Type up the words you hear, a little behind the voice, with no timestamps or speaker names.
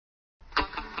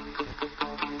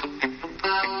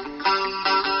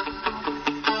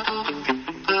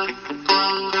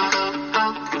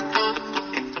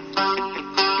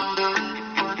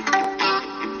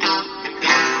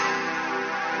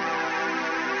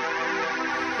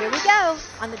Here we go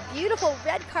on the beautiful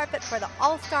red carpet for the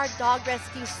All-Star Dog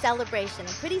Rescue Celebration.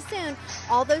 And pretty soon,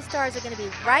 all those stars are going to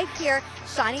be right here,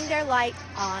 shining their light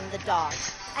on the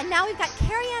dogs. And now we've got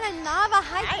Carrie-Ann and Nava.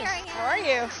 Hi, Carrie-Ann. How are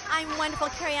you? I'm wonderful,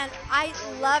 Carrie-Ann. I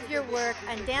love your work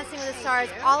on Dancing with the Stars,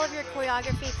 all of your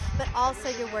choreography, but also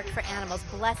your work for animals.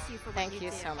 Bless you for what you do.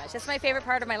 Thank you so much. That's my favorite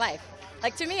part of my life.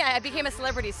 Like, to me, I became a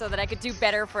celebrity so that I could do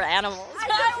better for animals.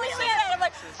 I always say that. I'm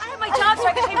like, I have my job so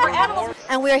I can pay for animals.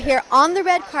 And we are here on the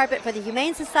red carpet for the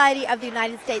Humane Society of the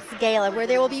United States Gala, where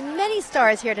there will be many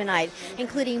stars here tonight,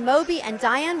 including Moby and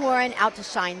Diane Warren, out to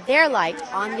shine their light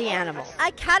on the animal.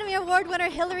 Academy Award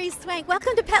winner Hilary Swank,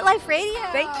 welcome to Pet Life Radio.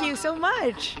 Thank you so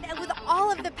much. And with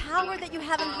all of the power that you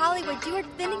have in Hollywood, you are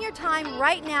spending your time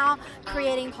right now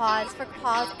creating Paws for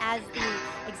Paws as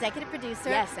the executive producer.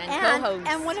 Yes, and co-host.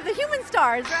 And one of the human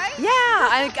stars, right? Yeah,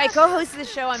 I co-hosted the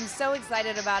show. I'm so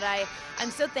excited about it. I'm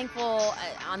so thankful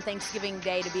on Thanksgiving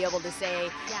Day to be able to say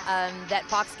that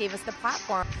Fox gave us the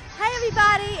platform. Hi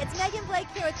everybody, it's Megan Blake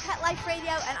here with Pet Life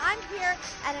Radio, and I'm here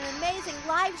at an amazing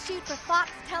live shoot for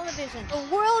Fox Television,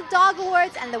 the World Dog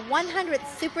Awards and the 100th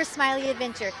Super Smiley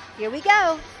Adventure. Here we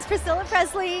go. It's Priscilla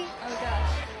Presley. Oh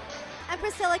gosh. And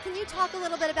Priscilla, can you talk a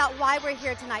little bit about why we're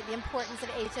here tonight, the importance of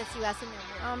HSUS in your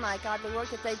work? Oh my God, the work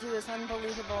that they do is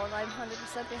unbelievable, and I'm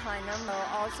 100% behind them.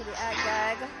 Also the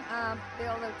ag-gag, oh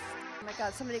my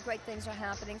God, so many great things are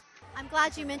happening. I'm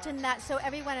glad you mentioned that so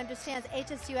everyone understands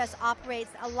HSUS operates,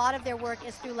 a lot of their work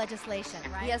is through legislation,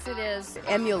 right? Yes, it is.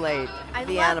 Emulate the love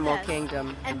animal this.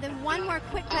 kingdom. And then one more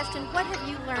quick question, what have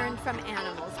you learned from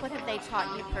animals? What have they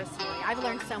taught you personally? I've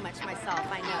learned so much myself,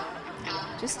 I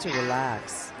know. Just to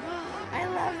relax. I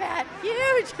love that.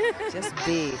 Huge. Just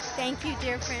be. Thank you,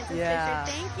 dear Frances Yeah.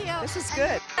 Fisher. Thank you. This is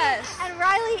good. Yes. And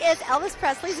Riley is Elvis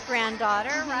Presley's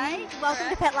granddaughter, right? Welcome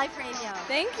to Pet Life Radio.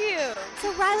 Thank you.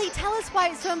 So Riley, tell us why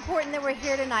it's so important that we're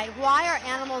here tonight. Why are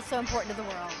animals so important to the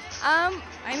world?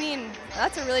 I mean,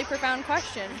 that's a really profound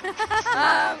question.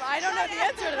 I don't know the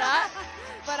answer to that,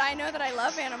 but I know that I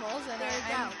love animals. And There you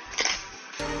go.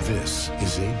 This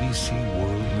is ABC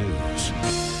World News.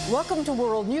 Welcome to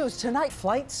World News. Tonight,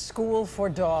 Flight School for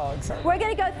Dogs. We're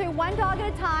going to go through one dog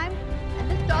at a time,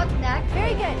 and this dog's next.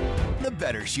 Very good. The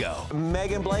Better Show.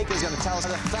 Megan Blake is going to tell us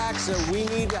the facts that we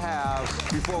need to have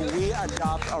before we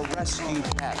adopt a rescue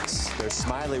pet. There's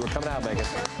Smiley. We're coming out, Megan.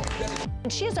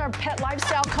 And she is our pet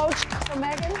lifestyle coach. So,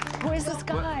 Megan, who is this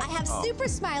guy? I have Super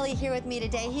Smiley here with me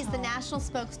today. He's the national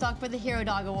spokesdog for the Hero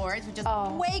Dog Awards, which is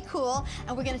way cool.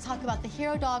 And we're going to talk about the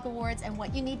Hero Dog Awards and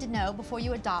what you need to know before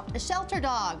you adopt a shelter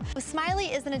dog. Smiley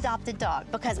is an adopted dog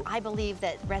because I believe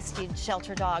that rescued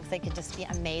shelter dogs, they can just be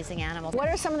amazing animals. What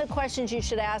are some of the questions you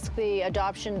should ask the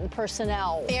adoption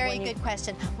personnel? Very good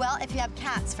question. Well, if you have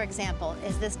cats, for example,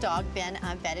 has this dog been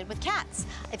vetted with cats?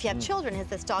 If you have children, has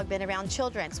this dog been around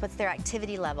children? What's their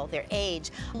activity level, their age?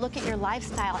 Look at your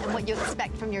lifestyle and what you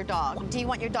expect from your dog. Do you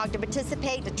want your dog to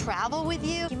participate, to travel with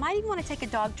you? You might even want to take a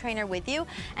dog trainer with you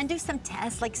and do some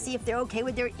tests, like see if they're okay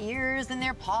with their ears and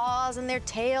their paws and their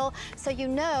tail, so you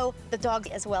know the dog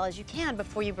as well as you can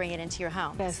before you bring it into your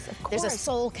home. Yes, of course. There's a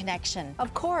soul connection.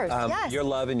 Of course. Yes. Your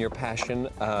love and your passion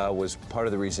was part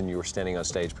of the reason you were standing on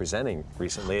stage presenting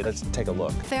recently. Let's take a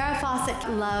look. Farrah Fawcett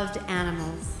loved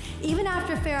animals. Even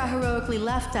after Farrah heroically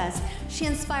left us, she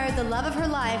inspired the love of her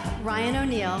life, Ryan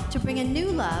O'Neal, to bring a new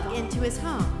love into his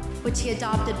home, which he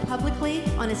adopted publicly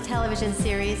on his television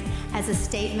series as a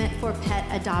statement for pet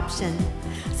adoption.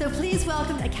 So please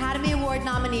welcome Academy Award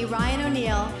nominee Ryan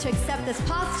O'Neal to accept this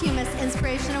posthumous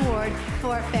Inspiration Award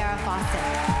for Farrah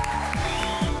Fawcett.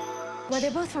 Well,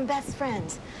 they're both from Best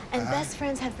Friends, and Best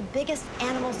Friends has the biggest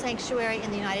animal sanctuary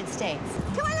in the United States.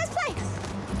 Come on, let's play.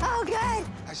 Oh, good.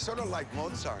 I sort of like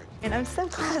Mozart. And I'm so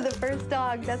glad of the first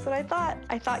dog. That's what I thought.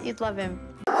 I thought you'd love him.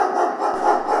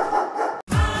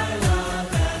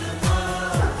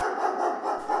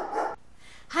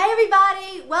 Hi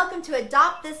everybody, welcome to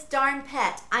Adopt This Darn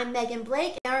Pet. I'm Megan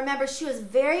Blake. Now remember, she was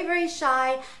very, very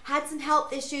shy, had some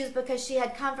health issues because she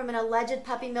had come from an alleged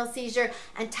puppy mill seizure,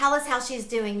 and tell us how she's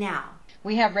doing now.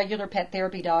 We have regular pet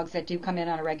therapy dogs that do come in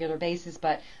on a regular basis,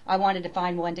 but I wanted to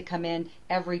find one to come in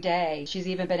every day. She's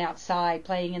even been outside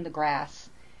playing in the grass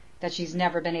that she's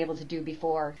never been able to do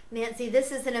before. Nancy,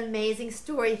 this is an amazing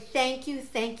story. Thank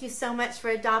you so much for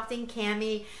adopting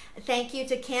Cammie. Thank you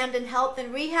to Camden Health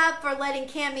and Rehab for letting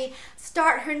Cammie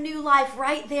start her new life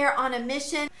right there on a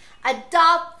mission.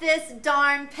 Adopt this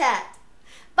darn pet.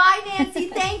 Bye, Nancy.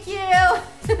 Thank you.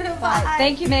 Bye.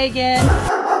 Thank you, Megan.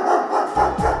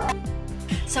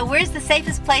 So where's the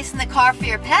safest place in the car for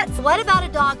your pets? What about a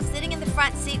dog sitting in the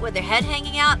front seat with their head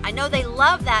hanging out? I know they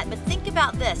love that, but think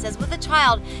about this. As with a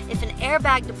child, if an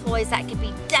airbag deploys, that can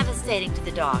be devastating to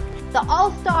the dog. The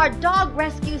All-Star Dog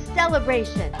Rescue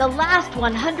Celebration. The last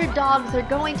 100 dogs are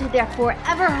going to their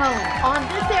forever home on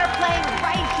this airplane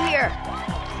right here.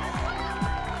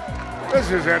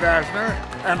 This is Ed Asner,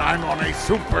 and I'm on a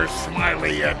super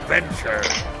smiley adventure.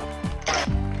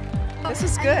 This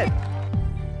is good.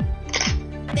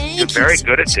 Thank You're very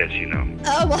good at this, you know.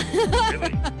 Oh,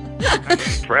 Really. I'm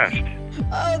impressed.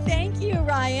 oh, thank you,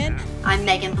 Ryan. I'm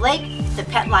Megan Blake, the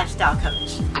Pet Lifestyle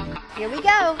Coach. Here we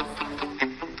go.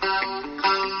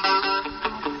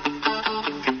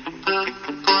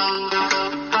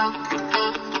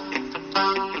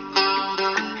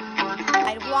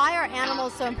 Why are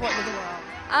animals so important to the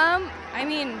world? I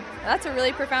mean, that's a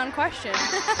really profound question.